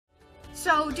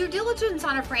So due diligence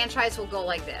on a franchise will go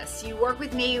like this. You work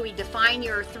with me, we define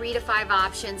your 3 to 5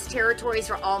 options, territories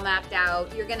are all mapped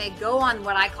out. You're gonna go on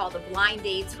what I call the blind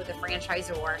dates with a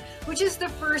franchisor, which is the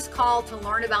first call to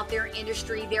learn about their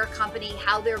industry, their company,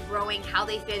 how they're growing, how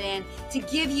they fit in, to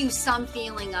give you some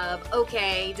feeling of,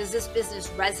 okay, does this business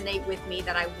resonate with me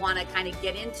that I wanna kind of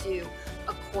get into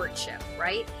a courtship,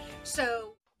 right? So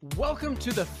welcome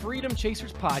to the Freedom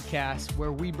Chasers podcast,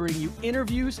 where we bring you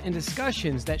interviews and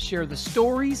discussions that share the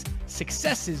stories,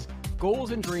 successes, goals,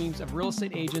 and dreams of real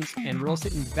estate agents and real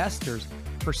estate investors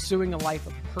pursuing a life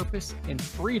of purpose and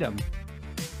freedom.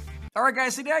 All right,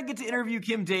 guys, today I get to interview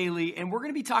Kim Daly, and we're going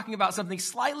to be talking about something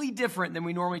slightly different than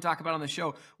we normally talk about on the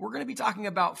show. We're going to be talking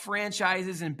about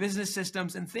franchises and business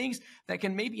systems and things that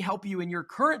can maybe help you in your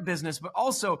current business, but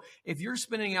also if you're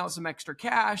spending out some extra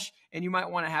cash and you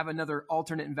might want to have another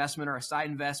alternate investment or a side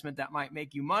investment that might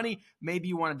make you money. Maybe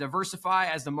you want to diversify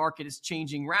as the market is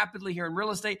changing rapidly here in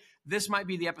real estate. This might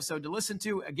be the episode to listen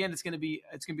to. Again, it's going to be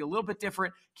a little bit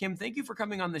different. Kim, thank you for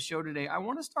coming on the show today. I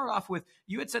want to start off with,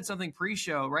 you had said something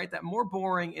pre-show, right? That more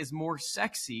boring is more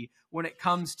sexy when it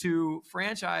comes to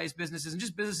franchise businesses and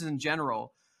just businesses in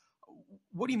general.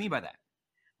 What do you mean by that?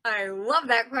 I love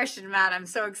that question, Matt. I'm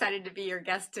so excited to be your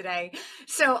guest today.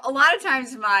 So a lot of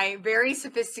times my very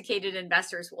sophisticated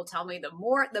investors will tell me the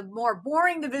more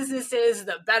boring the business is,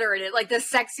 the better it is, like the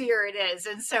sexier it is.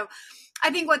 And so I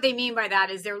think what they mean by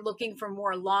that is they're looking for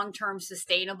more long-term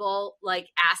sustainable like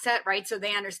asset, right? So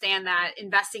they understand that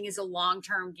investing is a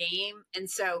long-term game. And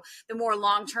so the more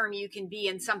long-term you can be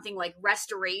in something like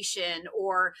restoration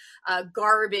or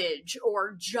garbage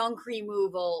or junk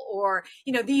removal, or,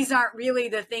 these aren't really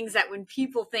the things that when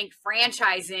people think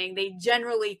franchising, they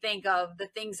generally think of the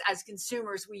things as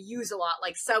consumers we use a lot,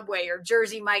 like Subway or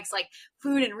Jersey Mike's, like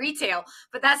food and retail.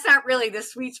 But that's not really the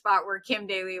sweet spot where Kim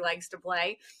Daly likes to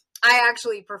play. I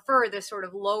actually prefer this sort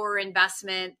of lower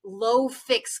investment, low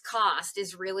fixed cost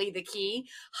is really the key,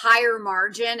 higher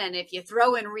margin. And if you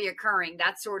throw in reoccurring,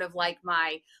 that's sort of like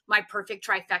my perfect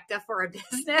trifecta for a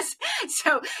business.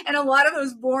 So, and a lot of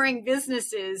those boring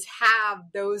businesses have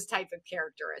those type of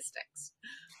characteristics.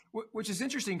 Which is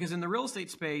interesting because in the real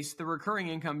estate space, the recurring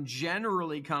income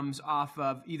generally comes off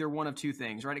of either one of two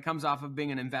things, right? It comes off of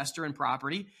being an investor in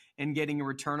property and getting a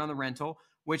return on the rental,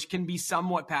 which can be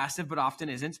somewhat passive, but often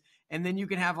isn't. And then you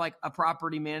can have like a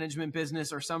property management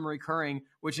business or some recurring,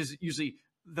 which is usually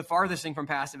the farthest thing from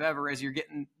passive ever, as you're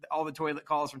getting all the toilet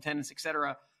calls from tenants, et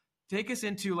cetera. Take us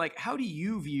into like, how do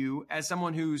you view, as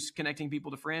someone who's connecting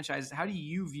people to franchises, how do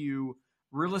you view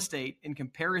real estate in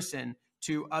comparison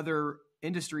to other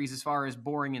industries as far as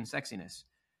boring and sexiness?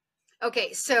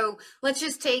 Okay, so let's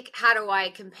just take, how do I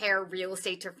compare real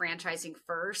estate to franchising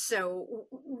first? So,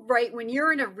 right, when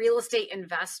you're a real estate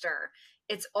investor,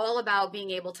 it's all about being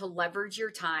able to leverage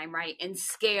your time, right, and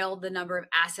scale the number of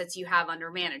assets you have under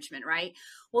management, right?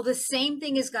 Well, the same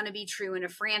thing is going to be true in a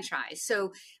franchise.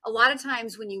 So a lot of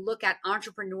times when you look at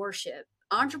entrepreneurship,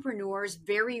 entrepreneurs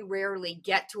very rarely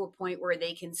get to a point where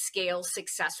they can scale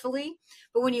successfully.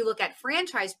 But when you look at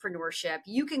franchisepreneurship,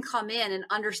 you can come in and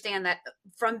understand that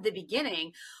from the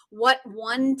beginning, what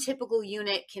one typical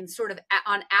unit can sort of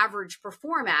on average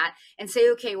perform at, and say,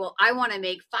 okay, well, I want to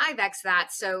make 5x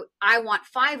that. So I want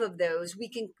 5 of those. We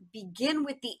can begin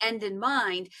with the end in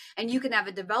mind, and you can have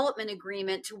a development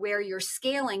agreement to where you're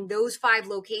scaling those 5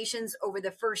 locations over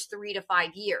the first 3 to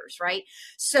 5 years, right?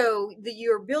 So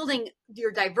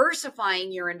you're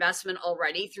diversifying your investment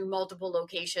already through multiple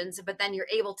locations, but then you're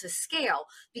able to scale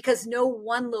because no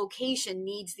one location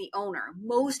needs the owner.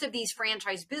 Most of these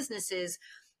franchise businesses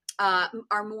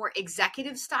are more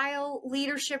executive style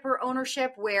leadership or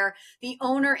ownership, where the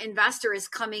owner investor is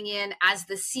coming in as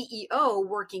the CEO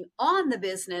working on the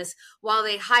business while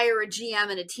they hire a GM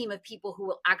and a team of people who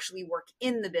will actually work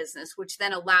in the business, which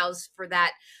then allows for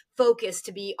that focus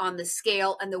to be on the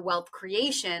scale and the wealth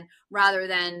creation rather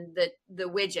than the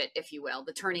widget, if you will,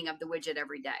 the turning of the widget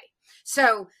every day.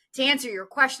 So to answer your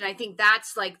question, I think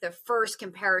that's like the first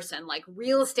comparison, like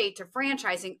real estate to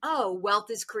franchising. Oh,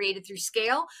 wealth is created through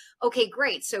scale. Okay,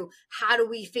 great. So how do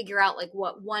we figure out like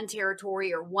what one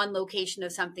territory or one location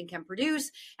of something can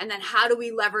produce? And then how do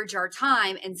we leverage our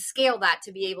time and scale that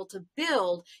to be able to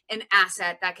build an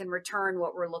asset that can return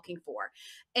what we're looking for?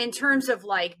 In terms of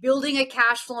like building a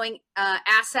cash flowing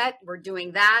asset, we're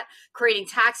doing that. Creating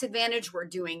tax advantage, we're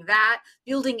doing that.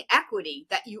 Building equity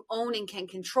that you own and can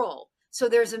control. So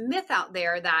there's a myth out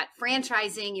there that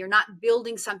franchising, you're not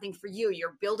building something for you,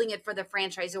 you're building it for the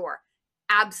franchisor.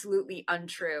 Absolutely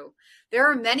untrue. There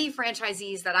are many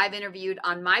franchisees that I've interviewed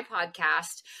on my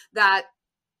podcast that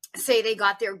say they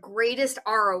got their greatest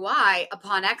ROI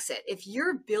upon exit. If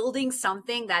you're building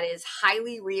something that is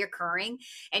highly reoccurring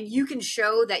and you can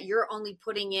show that you're only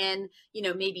putting in,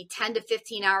 maybe 10 to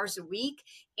 15 hours a week,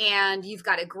 and you've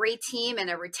got a great team and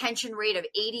a retention rate of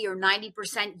 80 or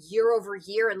 90% year over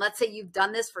year, and let's say you've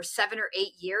done this for 7 or 8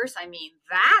 years, I mean,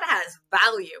 that has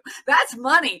value. That's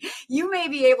money. You may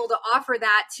be able to offer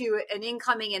that to an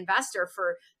incoming investor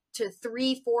to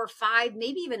 3, 4, 5,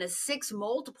 maybe even a 6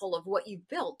 multiple of what you've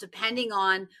built, depending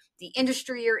on the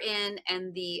industry you're in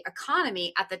and the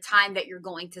economy at the time that you're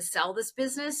going to sell this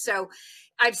business. So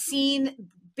I've seen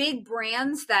big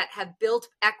brands that have built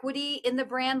equity in the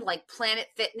brand, like Planet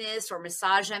Fitness or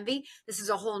Massage Envy. This is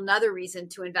a whole nother reason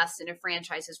to invest in a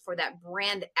franchise, is for that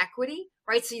brand equity,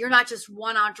 right? So you're not just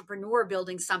one entrepreneur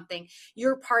building something,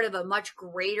 you're part of a much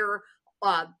greater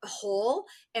whole,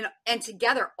 and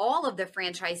together all of the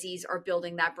franchisees are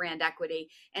building that brand equity.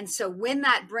 And so when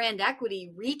that brand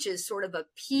equity reaches sort of a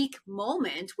peak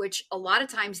moment, which a lot of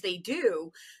times they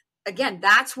do, again,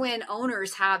 that's when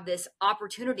owners have this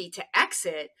opportunity to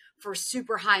exit for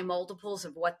super high multiples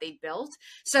of what they built.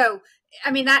 So,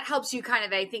 I mean, that helps you kind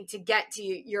of, I think, to get to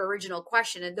your original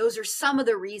question. And those are some of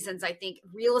the reasons I think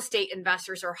real estate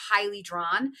investors are highly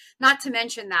drawn. Not to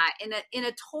mention that in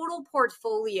a total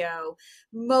portfolio,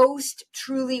 most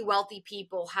truly wealthy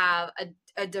people have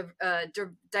a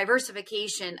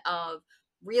diversification of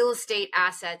real estate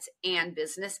assets and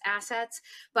business assets.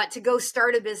 But to go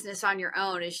start a business on your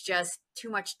own is just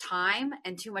too much time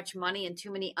and too much money and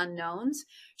too many unknowns.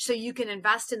 So you can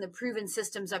invest in the proven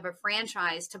systems of a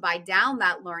franchise to buy down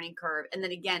that learning curve, and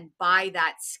then again, buy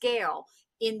that scale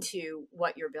into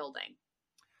what you're building.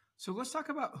 So let's talk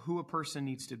about who a person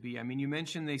needs to be. I mean, you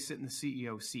mentioned they sit in the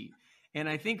CEO seat. And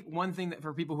I think one thing that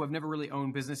for people who have never really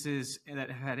owned businesses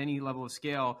that have had any level of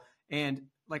scale, and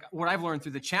like what I've learned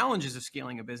through the challenges of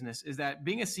scaling a business, is that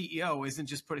being a CEO isn't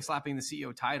just slapping the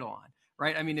CEO title on,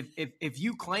 right? I mean, if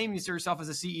you claim yourself as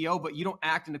a CEO, but you don't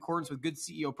act in accordance with good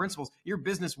CEO principles, your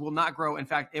business will not grow. In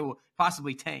fact, it will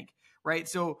possibly tank, right?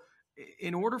 So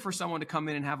in order for someone to come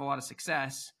in and have a lot of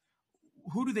success,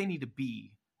 who do they need to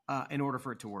be in order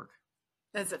for it to work?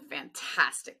 That's a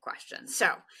fantastic question.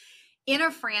 So in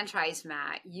a franchise,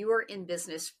 Matt, you are in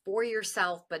business for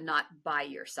yourself, but not by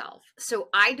yourself. So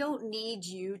I don't need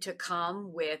you to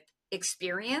come with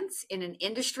experience in an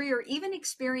industry or even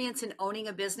experience in owning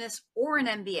a business or an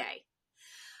MBA.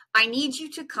 I need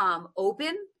you to come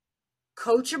open,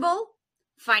 coachable,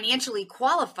 financially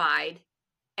qualified,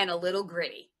 and a little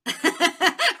gritty,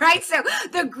 right? So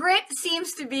the grit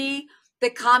seems to be the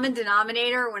common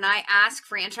denominator when I ask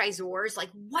franchisors,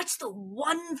 like, what's the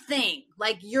one thing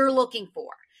like you're looking for?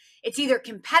 It's either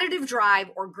competitive drive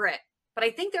or grit, but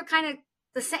I think they're kind of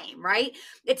the same, right?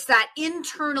 It's that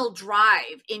internal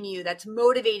drive in you that's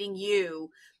motivating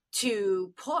you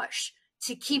to push,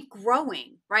 to keep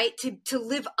growing, right? To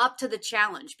live up to the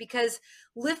challenge, because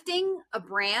lifting a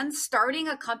brand, starting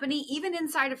a company, even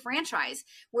inside a franchise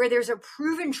where there's a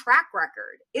proven track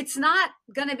record, it's not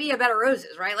going to be a bed of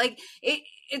roses, right? Like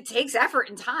it takes effort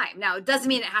and time. Now, it doesn't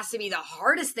mean it has to be the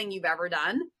hardest thing you've ever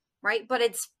done, right? But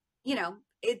it's,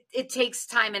 it takes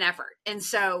time and effort. And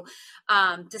so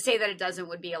to say that it doesn't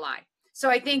would be a lie. So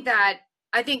I think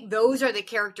those are the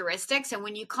characteristics. And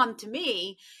when you come to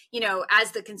me,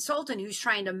 as the consultant who's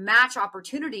trying to match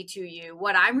opportunity to you,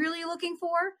 what I'm really looking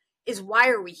for is, why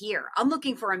are we here? I'm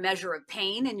looking for a measure of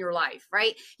pain in your life,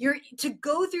 right? You're to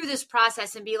go through this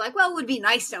process and be like, well, it would be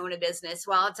nice to own a business.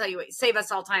 Well, I'll tell you what, save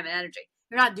us all time and energy.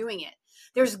 You're not doing it.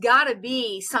 There's got to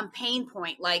be some pain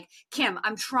point, like, Kim,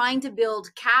 I'm trying to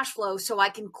build cash flow so I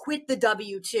can quit the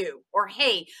W-2. Or,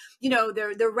 hey,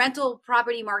 the rental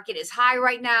property market is high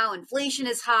right now. Inflation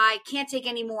is high. Can't take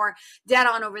any more debt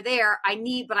on over there.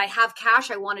 But I have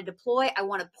cash I want to deploy. I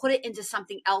want to put it into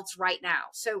something else right now.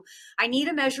 So I need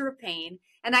a measure of pain,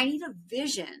 and I need a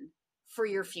vision for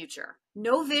your future.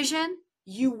 No vision,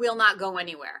 you will not go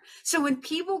anywhere. So when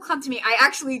people come to me, I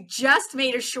actually just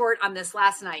made a short on this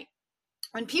last night.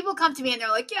 When people come to me and they're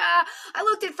like, yeah, I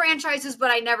looked at franchises,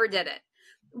 but I never did it.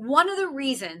 One of the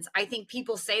reasons I think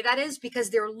people say that is because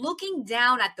they're looking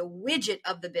down at the widget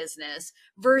of the business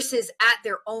versus at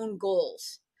their own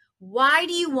goals. Why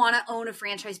do you want to own a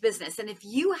franchise business? And if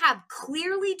you have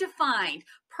clearly defined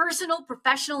personal,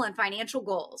 professional, and financial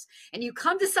goals, and you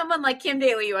come to someone like Kim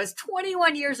Daly, who has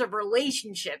 21 years of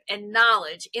relationship and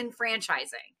knowledge in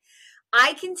franchising,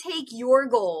 I can take your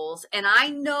goals, and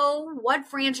I know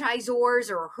what franchisors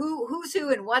or who's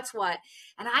who and what's what,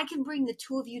 and I can bring the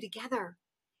two of you together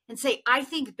and say, I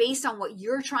think based on what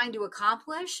you're trying to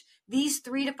accomplish, these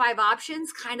 3 to 5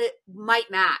 options kind of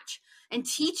might match, and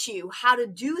teach you how to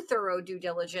do thorough due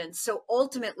diligence. So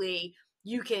ultimately,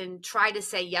 you can try to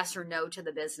say yes or no to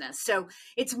the business. So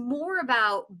it's more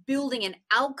about building an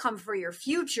outcome for your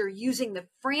future using the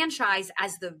franchise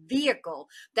as the vehicle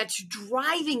that's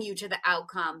driving you to the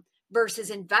outcome versus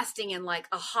investing in like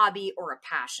a hobby or a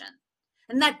passion.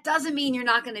 And that doesn't mean you're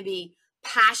not going to be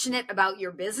passionate about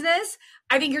your business.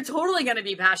 I think you're totally going to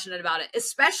be passionate about it,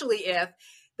 especially if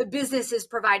the business is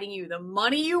providing you the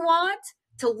money you want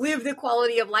to live the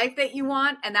quality of life that you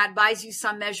want, and that buys you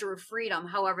some measure of freedom,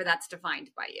 however that's defined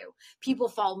by you. People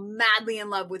fall madly in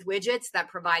love with widgets that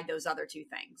provide those other 2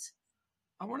 things.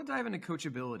 I want to dive into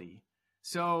coachability.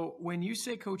 So when you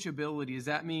say coachability, does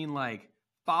that mean like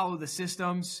follow the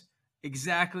systems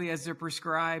exactly as they're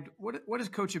prescribed? What does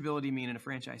coachability mean in a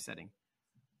franchise setting?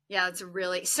 Yeah, that's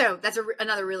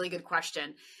another really good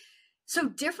question. So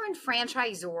different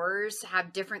franchisors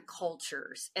have different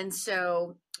cultures. And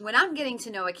so when I'm getting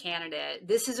to know a candidate,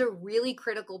 this is a really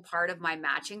critical part of my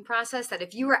matching process, that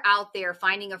if you were out there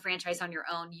finding a franchise on your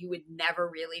own, you would never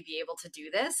really be able to do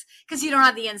this because you don't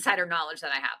have the insider knowledge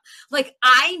that I have. Like,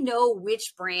 I know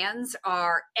which brands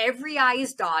are every I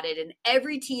is dotted and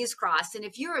every T is crossed. And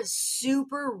if you're a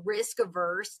super risk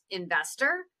averse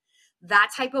investor,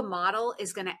 that type of model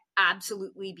is going to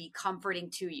absolutely be comforting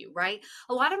to you, right?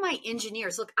 A lot of my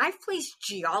engineers, look, I've placed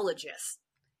geologists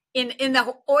in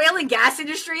the oil and gas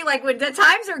industry. Like, when the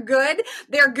times are good,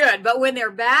 they're good. But when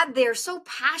they're bad, they're so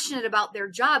passionate about their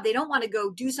job. They don't want to go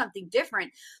do something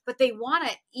different, but they want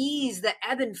to ease the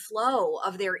ebb and flow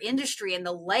of their industry and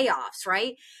the layoffs,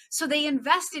 right? So they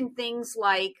invest in things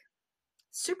like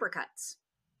Supercuts.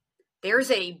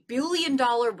 There's a $1 billion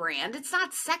brand. It's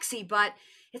not sexy, but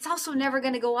it's also never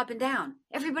going to go up and down.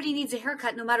 Everybody needs a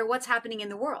haircut no matter what's happening in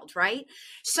the world, right?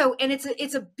 So, and it's a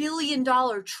 $1 billion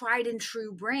tried and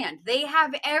true brand. They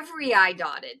have every I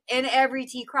dotted and every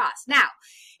T crossed. Now,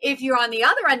 if you're on the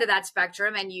other end of that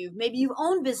spectrum and you've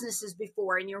owned businesses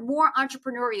before and you're more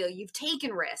entrepreneurial, you've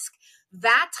taken risk,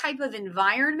 that type of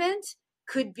environment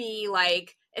could be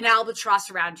like an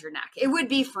albatross around your neck. It would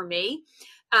be for me.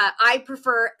 I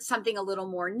prefer something a little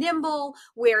more nimble,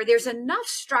 where there's enough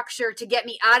structure to get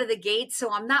me out of the gate so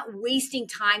I'm not wasting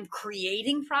time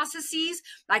creating processes.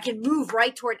 I can move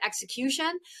right toward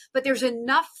execution, but there's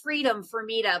enough freedom for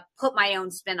me to put my own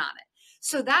spin on it.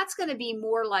 So that's going to be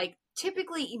more like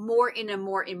typically more in a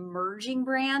more emerging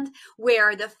brand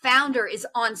where the founder is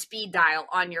on speed dial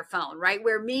on your phone, right?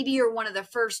 Where maybe you're one of the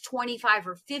first 25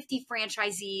 or 50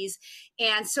 franchisees.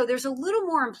 And so there's a little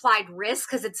more implied risk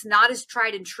because it's not as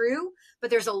tried and true, but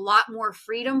there's a lot more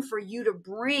freedom for you to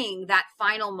bring that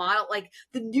final model, like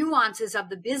the nuances of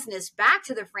the business, back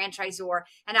to the franchisor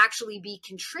and actually be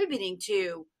contributing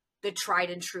to the tried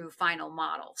and true final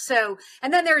model. So,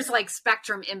 and then there's like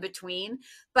spectrum in between,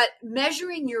 but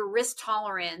measuring your risk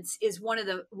tolerance is one of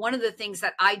the things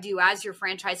that I do as your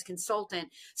franchise consultant,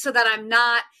 so that I'm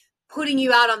not putting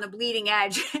you out on the bleeding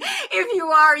edge if you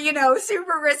are,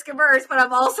 super risk averse, but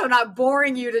I'm also not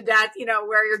boring you to death,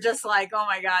 where you're just like, oh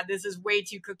my God, this is way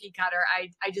too cookie cutter.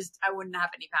 I wouldn't have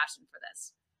any passion for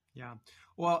this. Yeah.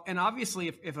 Well, and obviously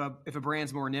if a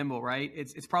brand's more nimble, right,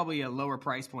 it's probably a lower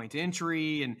price point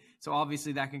entry. And so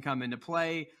obviously that can come into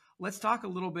play. Let's talk a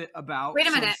little bit about. Wait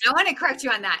a minute. I want to correct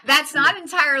you on that. That's not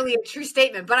entirely a true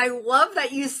statement, but I love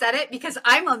that you said it because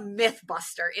I'm a myth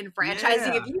buster in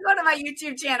franchising. Yeah. If you go to my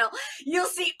YouTube channel, you'll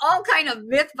see all kind of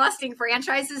myth busting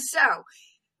franchises. So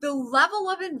the level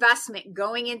of investment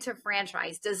going into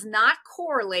franchise does not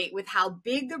correlate with how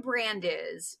big the brand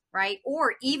is, right?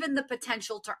 Or even the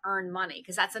potential to earn money,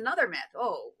 because that's another myth.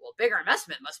 Oh, well, bigger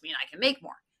investment must mean I can make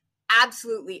more.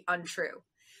 Absolutely untrue.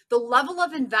 The level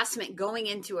of investment going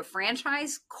into a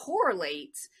franchise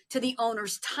correlates to the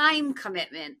owner's time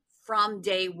commitment from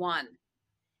day one,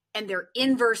 and they're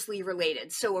inversely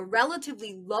related. So a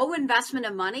relatively low investment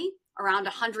of money, around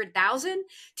 100,000,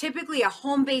 typically a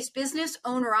home-based business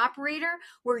owner operator,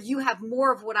 where you have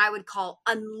more of what I would call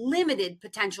unlimited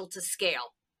potential to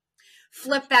scale.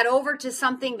 Flip that over to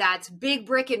something that's big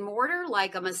brick and mortar,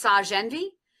 like a Massage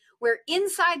Envy, where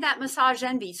inside that Massage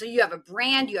Envy, so you have a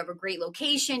brand, you have a great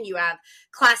location, you have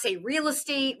Class A real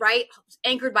estate, right?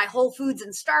 Anchored by Whole Foods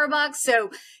and Starbucks. So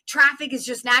traffic is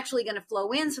just naturally going to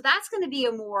flow in. So that's going to be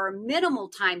a more minimal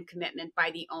time commitment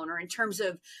by the owner in terms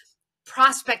of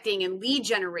prospecting and lead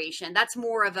generation. That's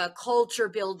more of a culture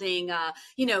building,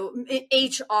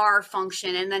 HR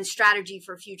function, and then strategy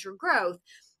for future growth.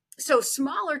 So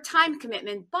smaller time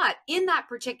commitment, but in that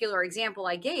particular example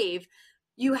I gave,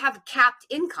 you have capped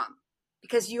income.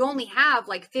 because you only have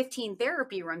like 15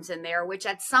 therapy rooms in there, which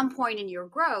at some point in your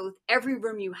growth, every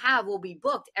room you have will be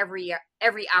booked every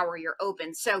hour you're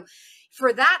open. So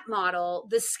for that model,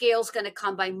 the scale is going to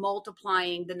come by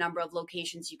multiplying the number of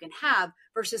locations you can have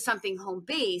versus something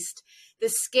home-based. The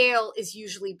scale is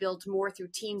usually built more through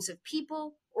teams of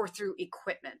people or through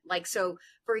equipment. Like, so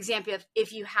for example,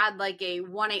 if you had like a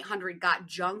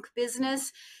 1-800-GOT-JUNK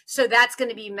business, so that's going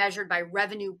to be measured by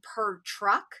revenue per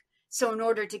truck. So in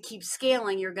order to keep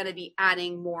scaling, you're going to be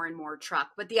adding more and more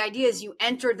truck. But the idea is you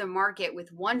enter the market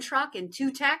with one truck and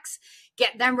two techs,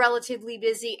 get them relatively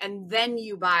busy, and then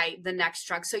you buy the next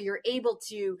truck. So you're able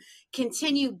to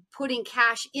continue putting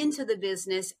cash into the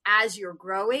business as you're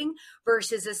growing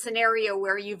versus a scenario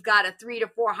where you've got a $300,000 to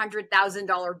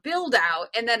 $400,000 build out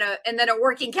and then a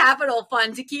working capital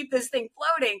fund to keep this thing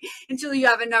floating until you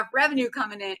have enough revenue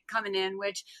coming in,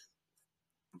 which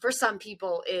for some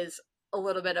people is a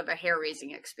little bit of a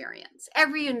hair-raising experience.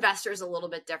 Every investor is a little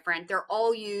bit different. They're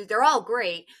all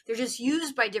great. They're just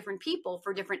used by different people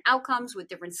for different outcomes with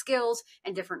different skills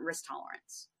and different risk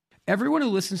tolerance. Everyone who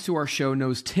listens to our show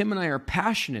knows Tim and I are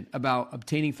passionate about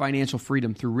obtaining financial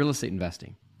freedom through real estate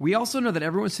investing. We also know that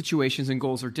everyone's situations and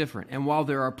goals are different. And while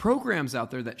there are programs out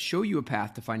there that show you a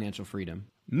path to financial freedom,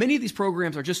 many of these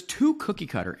programs are just too cookie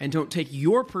cutter and don't take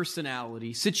your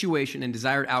personality, situation, and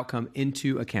desired outcome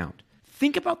into account.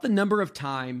 Think about the number of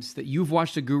times that you've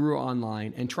watched a guru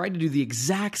online and tried to do the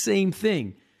exact same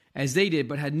thing as they did,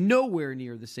 but had nowhere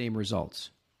near the same results.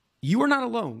 You are not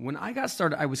alone. When I got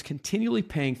started, I was continually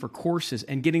paying for courses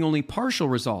and getting only partial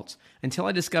results until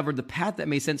I discovered the path that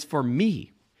made sense for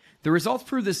me. The results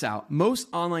prove this out. Most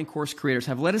online course creators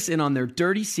have let us in on their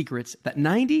dirty secrets that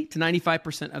 90 to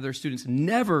 95% of their students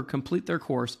never complete their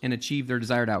course and achieve their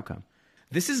desired outcome.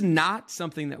 This is not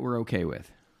something that we're okay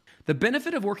with. The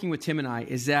benefit of working with Tim and I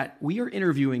is that we are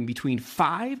interviewing between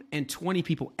 5 and 20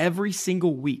 people every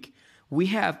single week. We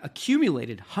have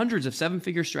accumulated hundreds of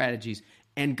seven-figure strategies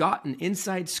and gotten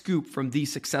inside scoop from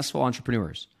these successful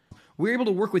entrepreneurs. We're able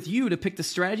to work with you to pick the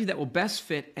strategy that will best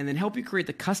fit and then help you create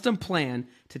the custom plan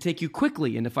to take you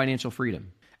quickly into financial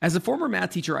freedom. As a former math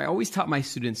teacher, I always taught my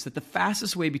students that the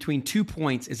fastest way between 2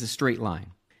 points is a straight line.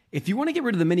 If you want to get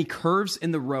rid of the many curves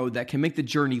in the road that can make the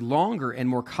journey longer and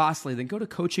more costly, then go to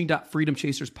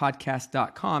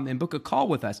coaching.freedomchaserspodcast.com and book a call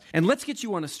with us. And let's get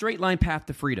you on a straight line path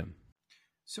to freedom.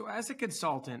 So as a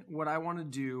consultant, what I want to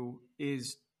do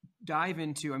is dive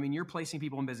into, you're placing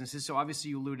people in businesses. So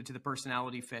obviously you alluded to the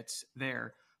personality fits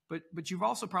there, but you've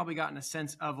also probably gotten a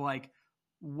sense of like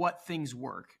what things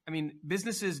work.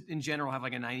 Businesses in general have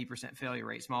like a 90% failure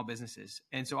rate, small businesses.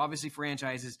 And so obviously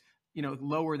franchises,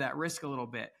 lower that risk a little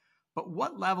bit. But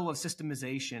what level of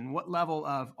systemization, what level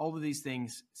of all of these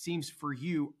things seems for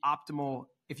you optimal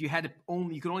if you had to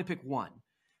you could only pick one?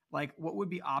 Like what would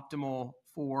be optimal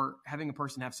for having a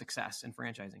person have success in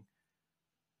franchising?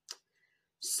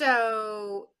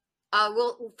 So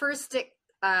we'll first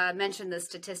mention the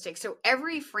statistics. So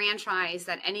every franchise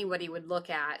that anybody would look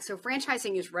at, so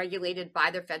franchising is regulated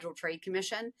by the Federal Trade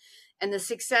Commission, and the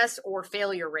success or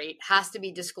failure rate has to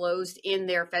be disclosed in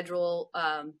their federal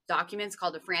documents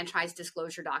called a franchise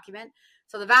disclosure document.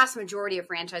 So the vast majority of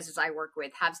franchises I work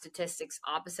with have statistics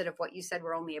opposite of what you said.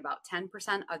 We're only about 10%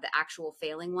 of the actual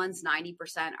failing ones. 90%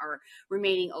 are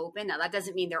remaining open. Now, that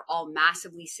doesn't mean they're all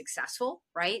massively successful,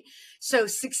 right? So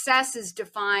success is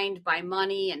defined by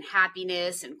money and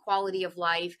happiness and quality of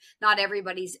life. Not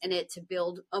everybody's in it to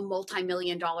build a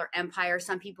multi-million-dollar empire.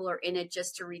 Some people are in it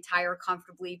just to retire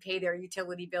comfortably, pay their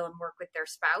utility bill, and work with their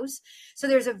spouse. So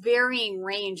there's a varying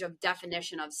range of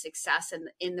definition of success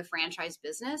in the franchise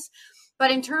business. But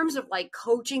in terms of like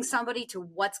coaching somebody to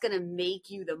what's going to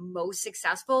make you the most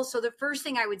successful, so the first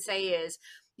thing I would say is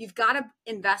you've got to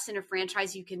invest in a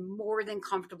franchise you can more than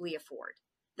comfortably afford.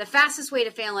 The fastest way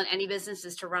to fail in any business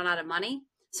is to run out of money.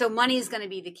 So money is going to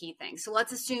be the key thing. So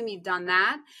let's assume you've done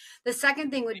that. The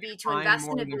second thing would be to invest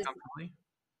in a business.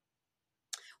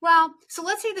 Well, so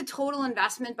let's say the total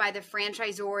investment by the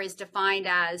franchisor is defined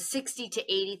as $60,000 to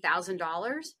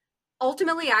 $80,000.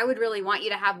 Ultimately, I would really want you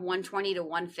to have $120,000 to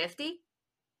 $150,000.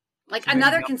 Like so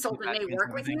another consultant may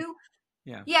work with you.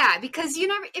 Yeah, because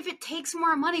if it takes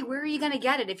more money, where are you going to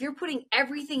get it? If you're putting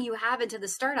everything you have into the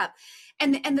startup.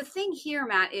 And the thing here,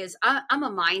 Matt, is I'm a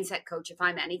mindset coach if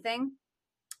I'm anything.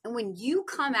 And when you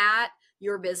come at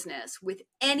your business with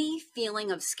any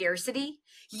feeling of scarcity,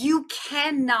 you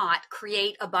cannot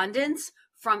create abundance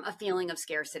from a feeling of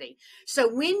scarcity.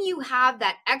 So when you have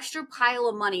that extra pile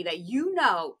of money that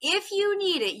if you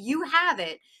need it, you have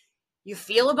it, you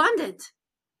feel abundant.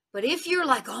 But if you're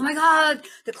like, oh my God,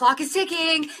 the clock is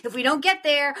ticking. If we don't get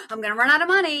there, I'm going to run out of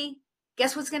money.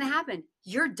 guess what's going to happen?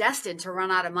 You're destined to run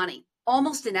out of money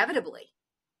almost inevitably,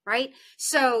 right?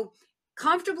 So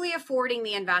comfortably affording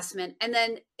the investment and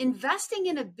then investing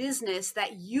in a business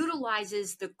that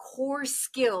utilizes the core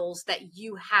skills that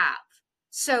you have.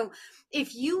 So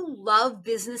if you love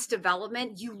business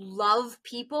development, you love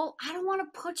people, I don't want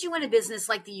to put you in a business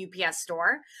like the UPS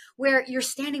store where you're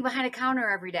standing behind a counter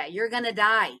every day. You're going to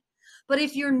die. But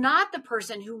if you're not the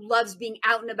person who loves being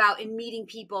out and about and meeting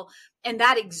people and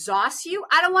that exhausts you,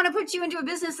 I don't want to put you into a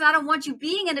business and I don't want you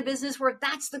being in a business where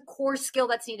that's the core skill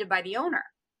that's needed by the owner,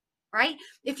 right?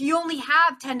 If you only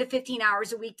have 10 to 15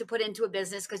 hours a week to put into a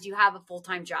business because you have a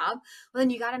full-time job, well, then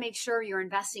you got to make sure you're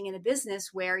investing in a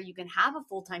business where you can have a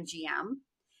full-time GM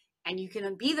and you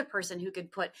can be the person who can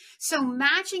so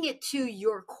matching it to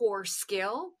your core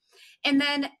skill and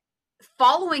then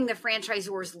following the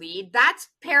franchisor's lead, that's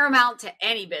paramount to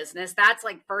any business. That's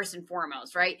like first and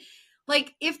foremost, right?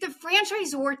 Like if the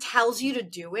franchisor tells you to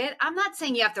do it, I'm not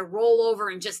saying you have to roll over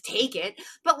and just take it,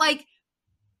 but like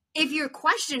if you're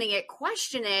questioning it,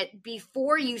 question it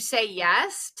before you say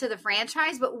yes to the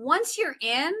franchise. But once you're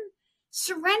in,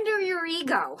 surrender your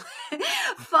ego,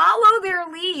 follow their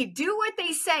lead, do what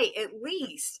they say, at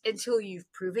least until you've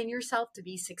proven yourself to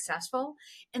be successful.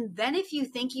 And then if you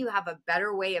think you have a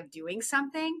better way of doing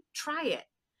something, try it.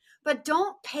 But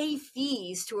don't pay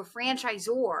fees to a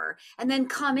franchisor and then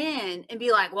come in and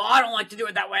be like, well, I don't like to do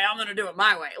it that way. I'm going to do it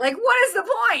my way. Like, what is the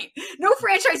point? No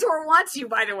franchisor wants you,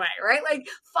 by the way, right? Like,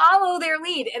 follow their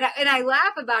lead. And I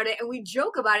laugh about it and we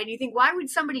joke about it. And you think, why would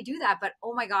somebody do that? But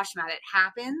oh my gosh, Matt, it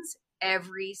happens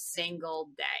every single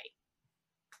day.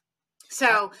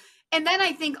 So, and then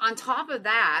I think on top of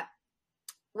that,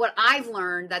 what I've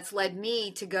learned that's led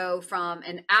me to go from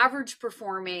an average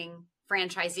performing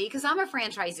franchisee, because I'm a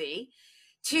franchisee,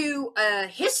 to a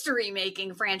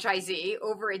history-making franchisee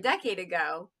over a decade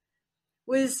ago,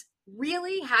 was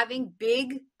really having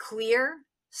big, clear,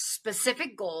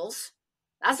 specific goals.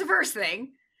 That's the first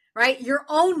thing, right? Your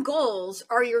own goals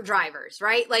are your drivers,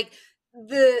 right? Like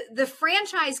the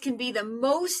franchise can be the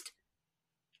most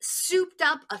souped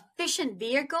up, efficient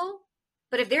vehicle,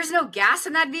 but if there's no gas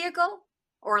in that vehicle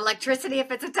or electricity,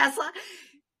 if it's a Tesla,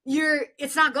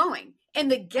 it's not going. And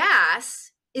the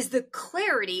gas is the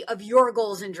clarity of your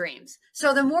goals and dreams.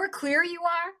 So the more clear you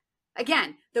are,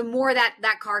 again, the more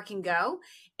that car can go.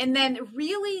 And then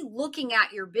really looking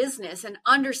at your business and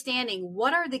understanding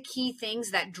what are the key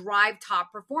things that drive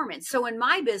top performance. So in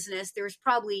my business, there's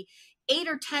probably 8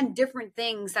 or 10 different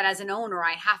things that as an owner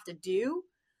I have to do,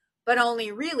 but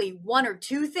only really 1 or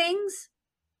 2 things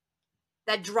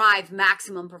that drive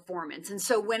maximum performance. And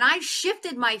so when I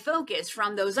shifted my focus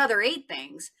from those other 8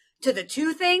 things to the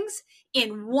 2 things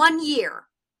in 1 year,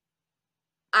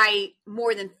 I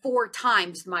more than 4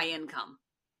 times my income.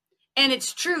 And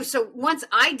it's true. So once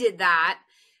I did that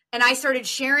and I started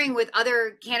sharing with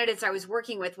other candidates I was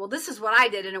working with, well, this is what I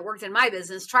did and it worked in my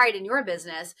business, try it in your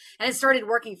business. And it started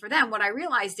working for them. What I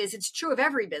realized is it's true of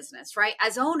every business, right?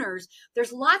 As owners,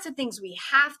 there's lots of things we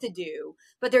have to do,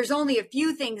 but there's only a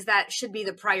few things that should be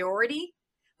the priority.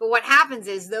 But what happens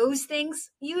is those things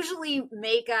usually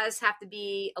make us have to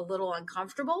be a little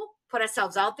uncomfortable, put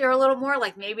ourselves out there a little more.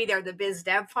 Like maybe they're the biz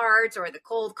dev parts or the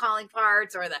cold calling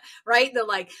parts or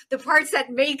the parts that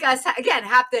make us, again,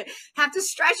 have to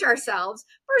stretch ourselves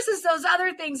versus those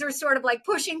other things are sort of like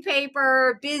pushing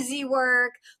paper, busy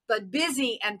work, but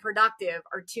busy and productive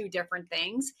are 2 different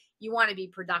things. You want to be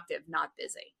productive, not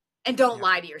busy. And don't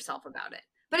lie to yourself about it.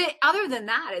 But other than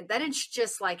that, then it's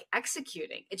just like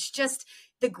executing. It's just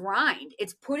the grind.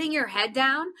 It's putting your head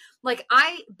down. Like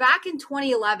back in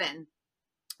 2011,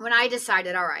 when I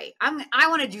decided, all right, I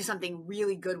want to do something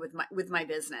really good with my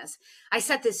business. I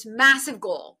set this massive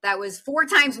goal that was 4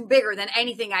 times bigger than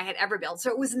anything I had ever built. So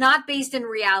it was not based in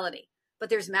reality, but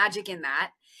there's magic in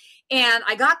that. And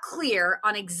I got clear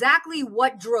on exactly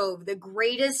what drove the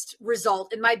greatest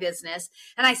result in my business.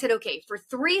 And I said, okay, for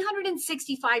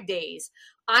 365 days,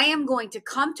 I am going to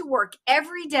come to work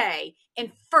every day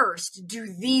and first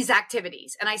do these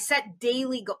activities. And I set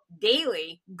daily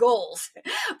goals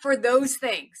for those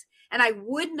things. And I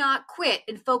would not quit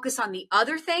and focus on the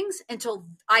other things until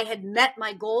I had met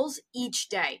my goals each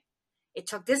day. It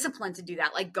took discipline to do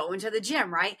that, like going to the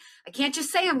gym, right? I can't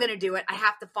just say I'm going to do it. I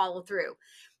have to follow through.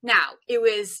 Now, it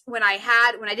was when I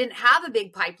didn't have a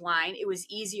big pipeline, it was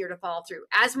easier to follow through.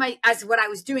 As what I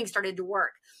was doing started to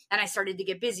work and I started to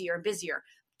get busier and busier.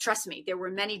 Trust me, there were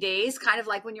many days, kind of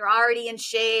like when you're already in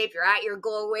shape, you're at your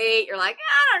goal weight, you're like,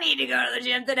 I don't need to go to the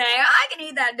gym today. I can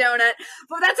eat that donut.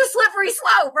 But that's a slippery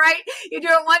slope, right? You do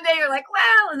it one day, you're like,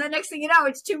 well, and the next thing you know,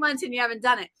 it's 2 months and you haven't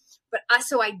done it. But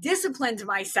so I disciplined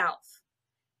myself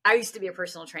I used to be a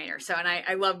personal trainer. So, and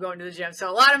I love going to the gym. So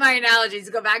a lot of my analogies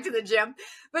go back to the gym.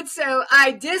 But so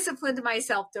I disciplined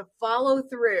myself to follow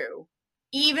through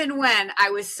even when I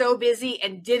was so busy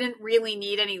and didn't really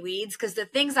need any leads, because the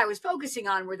things I was focusing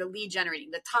on were the lead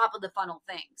generating, the top of the funnel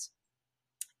things.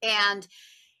 And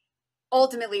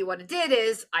ultimately what it did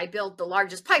is I built the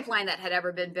largest pipeline that had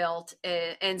ever been built.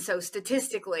 And so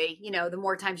statistically, the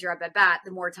more times you're up at bat,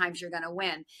 the more times you're going to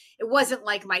win. It wasn't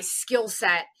like my skill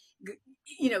set,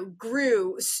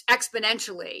 grew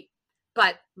exponentially,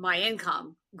 but my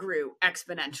income grew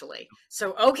exponentially.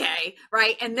 So, okay.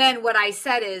 Right. And then what I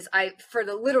said is for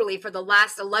the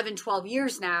last 11, 12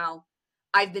 years now,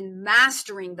 I've been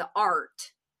mastering the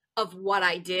art of what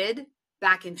I did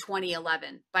back in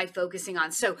 2011 by focusing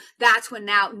on. So that's when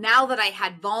now that I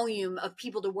had volume of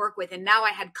people to work with, and now I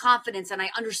had confidence and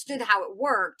I understood how it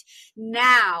worked,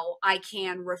 now I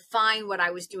can refine what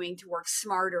I was doing to work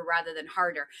smarter rather than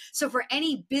harder. So for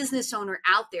any business owner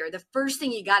out there, the first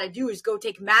thing you got to do is go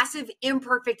take massive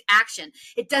imperfect action.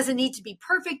 It doesn't need to be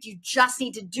perfect. You just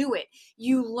need to do it.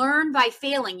 You learn by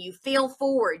failing. You fail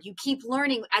forward. You keep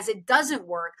learning as it doesn't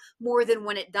work more than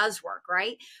when it does work,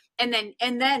 right? And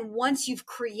then once you've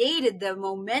created the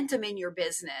momentum in your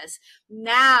business,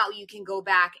 now you can go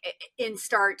back and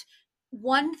start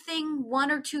one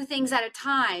or two things at a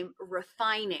time,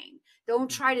 refining.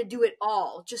 Don't try to do it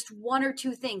all. Just one or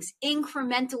two things.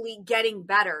 Incrementally getting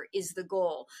better is the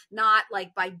goal, not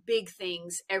like by big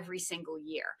things every single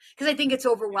year. Because I think it's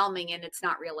overwhelming and it's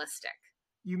not realistic.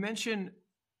 You mentioned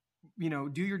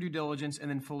do your due diligence and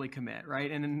then fully commit,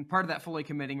 right? And then part of that fully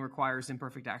committing requires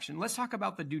imperfect action. Let's talk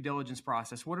about the due diligence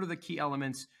process. What are the key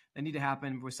elements that need to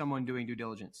happen with someone doing due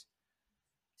diligence?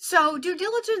 So due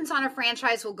diligence on a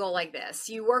franchise will go like this.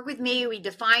 You work with me. We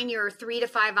define your 3 to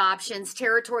 5 options.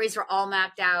 Territories are all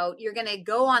mapped out. You're going to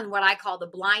go on what I call the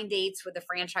blind dates with the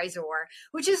franchisor,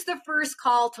 which is the first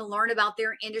call to learn about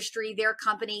their industry, their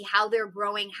company, how they're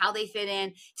growing, how they fit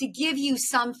in, to give you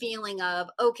some feeling of,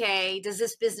 okay, does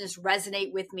this business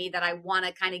resonate with me that I want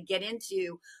to kind of get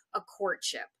into a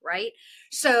courtship, right?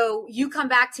 So you come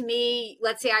back to me,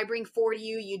 let's say I bring 4 to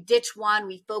you, you ditch one,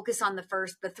 we focus on the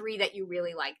 3 that you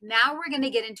really like. Now we're going to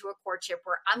get into a courtship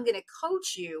where I'm going to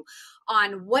coach you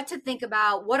on what to think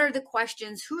about, what are the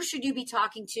questions, who should you be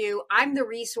talking to? I'm the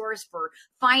resource for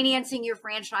financing your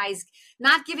franchise,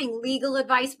 not giving legal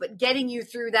advice, but getting you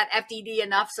through that FDD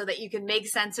enough so that you can make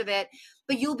sense of it.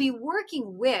 But you'll be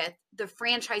working with the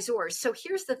franchisors. So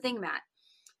here's the thing, Matt.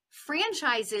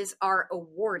 Franchises are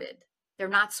awarded. They're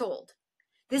not sold.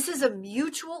 This is a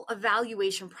mutual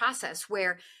evaluation process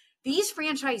where these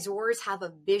franchisors have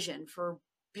a vision for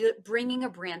bringing a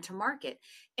brand to market,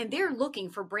 and they're looking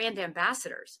for brand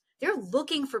ambassadors. They're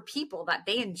looking for people that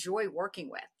they enjoy working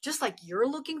with, just like you're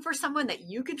looking for someone that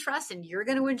you can trust and you're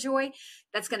going to enjoy,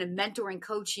 that's going to mentor and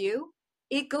coach you.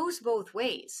 It goes both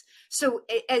ways. So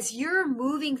as you're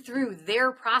moving through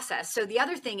their process, so the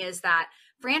other thing is that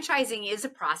franchising is a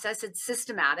process. It's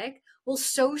systematic. Well,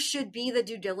 so should be the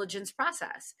due diligence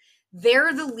process.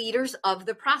 They're the leaders of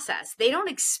the process. They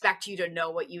don't expect you to know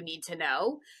what you need to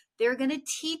know. They're going to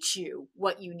teach you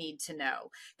what you need to know.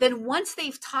 Then once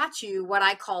they've taught you what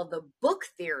I call the book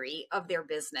theory of their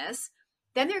business,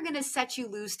 then they're going to set you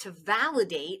loose to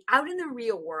validate out in the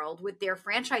real world with their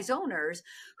franchise owners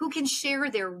who can share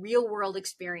their real world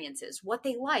experiences, what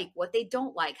they like, what they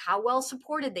don't like, how well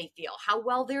supported they feel, how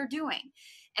well they're doing.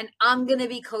 And I'm going to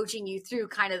be coaching you through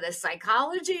kind of the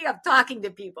psychology of talking to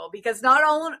people, because not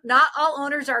all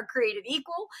owners are created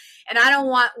equal. And I don't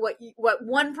want what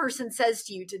one person says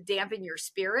to you to dampen your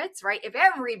spirits, right? If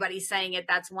everybody's saying it,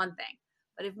 that's one thing.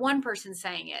 But if one person's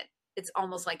saying it, it's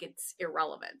almost like it's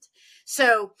irrelevant.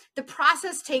 So the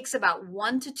process takes about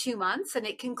 1 to 2 months, and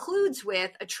it concludes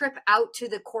with a trip out to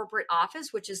the corporate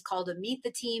office, which is called a meet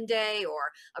the team day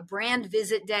or a brand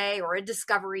visit day or a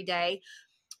discovery day,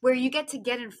 where you get to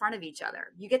get in front of each other.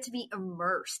 You get to be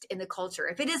immersed in the culture.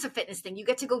 If it is a fitness thing, you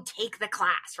get to go take the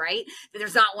class, right?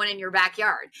 There's not one in your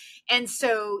backyard. And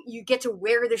so you get to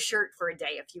wear the shirt for a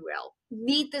day, if you will.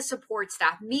 Meet the support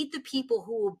staff, meet the people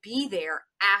who will be there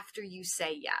after you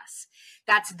say yes.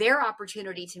 That's their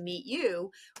opportunity to meet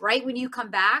you. Right when you come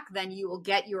back, then you will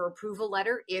get your approval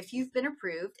letter if you've been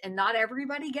approved, and not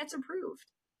everybody gets approved.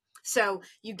 So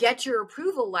you get your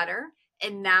approval letter,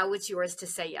 and now it's yours to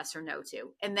say yes or no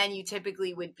to. And then you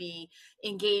typically would be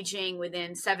engaging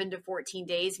within 7 to 14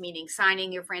 days, meaning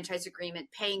signing your franchise agreement,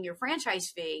 paying your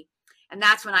franchise fee. And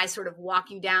that's when I sort of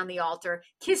walk you down the altar,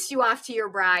 kiss you off to your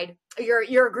bride,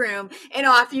 your groom, and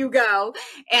off you go.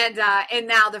 And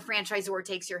now the franchisor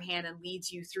takes your hand and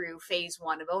leads you through phase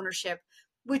 1 of ownership,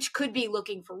 which could be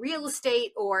looking for real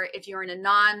estate, or if you're in a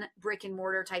non-brick and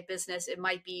mortar type business, it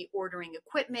might be ordering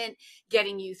equipment,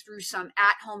 getting you through some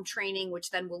at-home training, which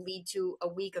then will lead to a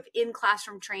week of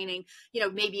in-classroom training,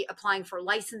 maybe applying for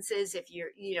licenses if you're,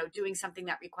 doing something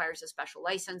that requires a special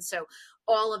license. So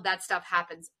all of that stuff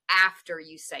happens after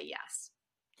you say yes.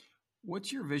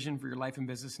 What's your vision for your life and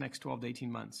business next 12 to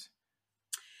 18 months?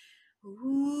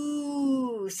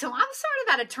 Ooh, so I'm sort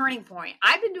of at a turning point.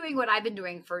 I've been doing what I've been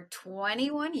doing for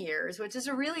 21 years, which is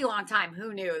a really long time.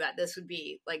 Who knew that this would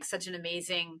be like such an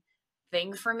amazing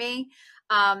thing for me?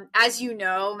 As you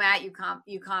know, Matt,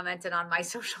 you commented on my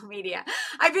social media.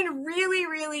 I've been really,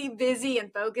 really busy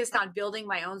and focused on building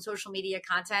my own social media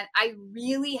content. I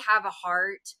really have a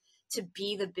heart to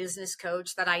be the business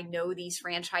coach that I know these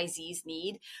franchisees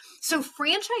need. So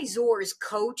franchisors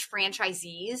coach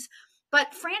franchisees,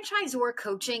 but franchisor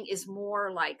coaching is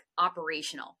more like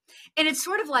operational. And it's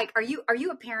sort of like, are you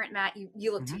a parent, Matt?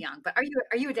 You look too young, but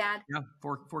are you a dad? Yeah,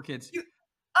 four kids.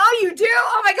 Oh, you do?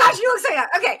 Oh my gosh, you look so young.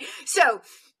 Okay. So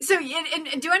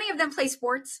and do any of them play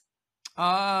sports?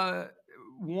 One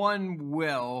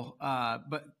will,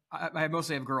 but I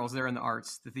mostly have girls. They're in the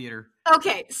arts, the theater.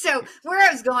 Okay. So where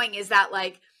I was going is that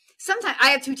like, sometimes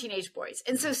I have 2 teenage boys.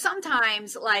 And so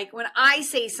sometimes like when I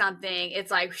say something,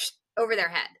 it's like over their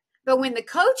head. But when the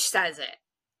coach says it,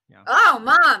 oh,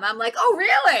 mom, I'm like, oh,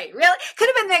 really? Really? Could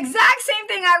have been the exact same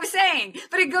thing I was saying,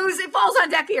 but it falls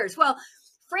on deaf ears. Well,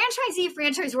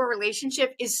 franchisee-franchisor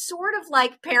relationship is sort of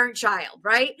like parent-child,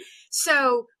 right?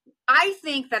 So I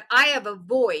think that I have a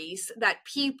voice that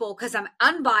people, because I'm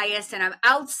unbiased and I'm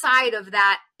outside of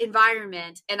that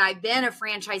environment, and I've been a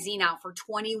franchisee now for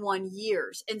 21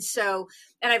 years. And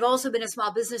I've also been a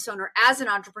small business owner as an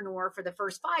entrepreneur for the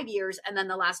first 5 years, and then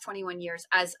the last 21 years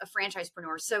as a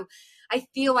franchisepreneur. So I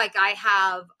feel like I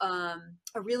have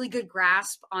a really good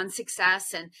grasp on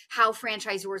success and how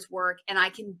franchisors work, and I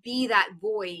can be that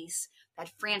voice that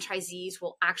franchisees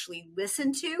will actually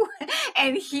listen to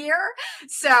and hear.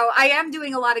 So I am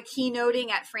doing a lot of keynoting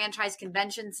at franchise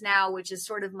conventions now, which is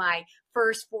sort of my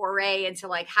first foray into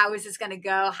like, how is this going to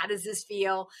go? How does this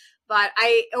feel? But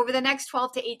over the next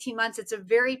 12 to 18 months, it's a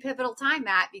very pivotal time,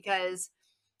 Matt, because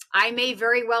I may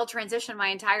very well transition my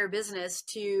entire business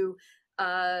to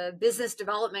business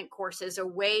development courses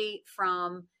away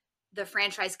from the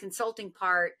franchise consulting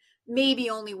part, maybe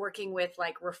only working with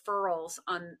like referrals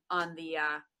on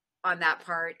that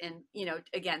part. And,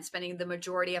 again, spending the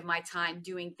majority of my time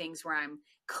doing things where I'm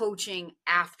coaching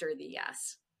after the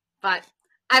yes. But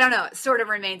I don't know. It sort of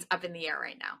remains up in the air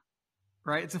right now.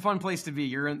 Right. It's a fun place to be.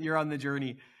 You're on the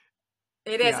journey.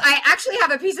 It is. Yeah. I actually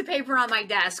have a piece of paper on my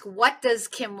desk. What does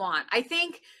Kim want? I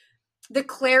think the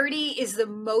clarity is the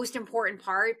most important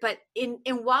part. But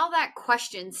while that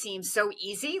question seems so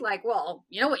easy, like, well,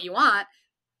 you know what you want.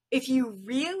 If you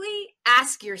really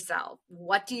ask yourself,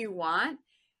 what do you want?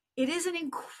 It is an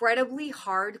incredibly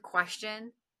hard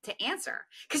question to answer,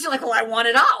 because you're like, well, I want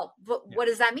it all. But what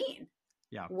does that mean?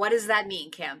 Yeah. What does that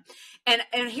mean, Kim? And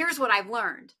here's what I've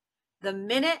learned. The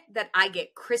minute that I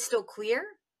get crystal clear,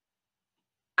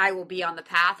 I will be on the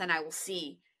path and I will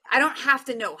see. I don't have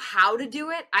to know how to do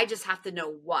it. I just have to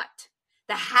know what.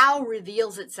 The how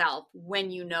reveals itself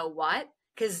when you know what.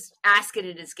 Because ask it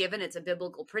is given. It's a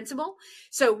biblical principle.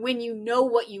 So when you know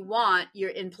what you want, you're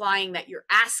implying that you're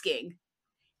asking,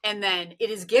 and then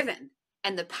it is given,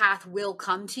 and the path will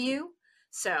come to you.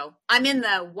 So I'm in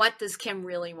the what does Kim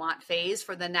really want phase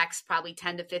for the next probably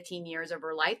 10 to 15 years of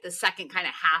her life. The second kind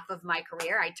of half of my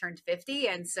career, I turned 50.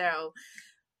 And so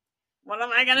what am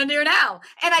I going to do now?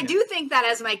 And I do think that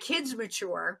as my kids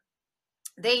mature,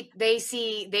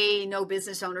 they know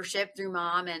business ownership through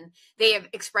mom, and they have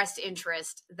expressed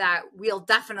interest that we'll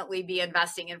definitely be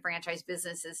investing in franchise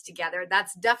businesses together.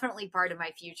 That's definitely part of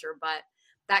my future, but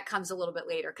that comes a little bit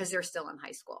later because they're still in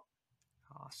high school.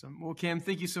 Awesome. Well, Kim,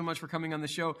 thank you so much for coming on the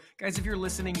show. Guys, if you're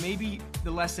listening, maybe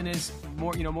the lesson is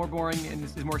more boring and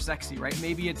is more sexy, right?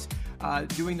 Maybe it's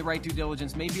doing the right due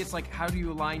diligence. Maybe it's like, how do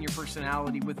you align your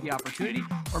personality with the opportunity?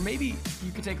 Or maybe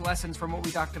you could take lessons from what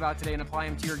we talked about today and apply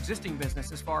them to your existing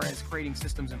business as far as creating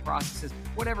systems and processes.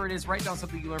 Whatever it is, write down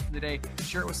something you learned from the day,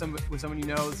 share it with someone you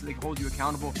know so they can hold you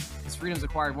accountable. This freedom is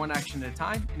acquired one action at a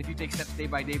time. And if you take steps day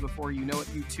by day before you know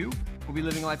it, you too will be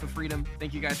living a life of freedom.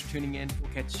 Thank you guys for tuning in.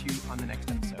 We'll catch you on the next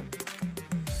episode.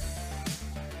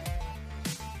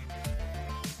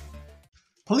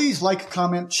 Please like,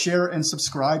 comment, share, and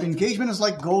subscribe. Engagement is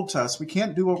like gold to us. We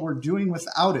can't do what we're doing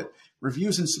without it.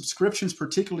 Reviews and subscriptions,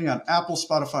 particularly on Apple,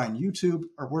 Spotify, and YouTube,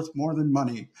 are worth more than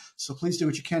money. So please do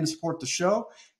what you can to support the show.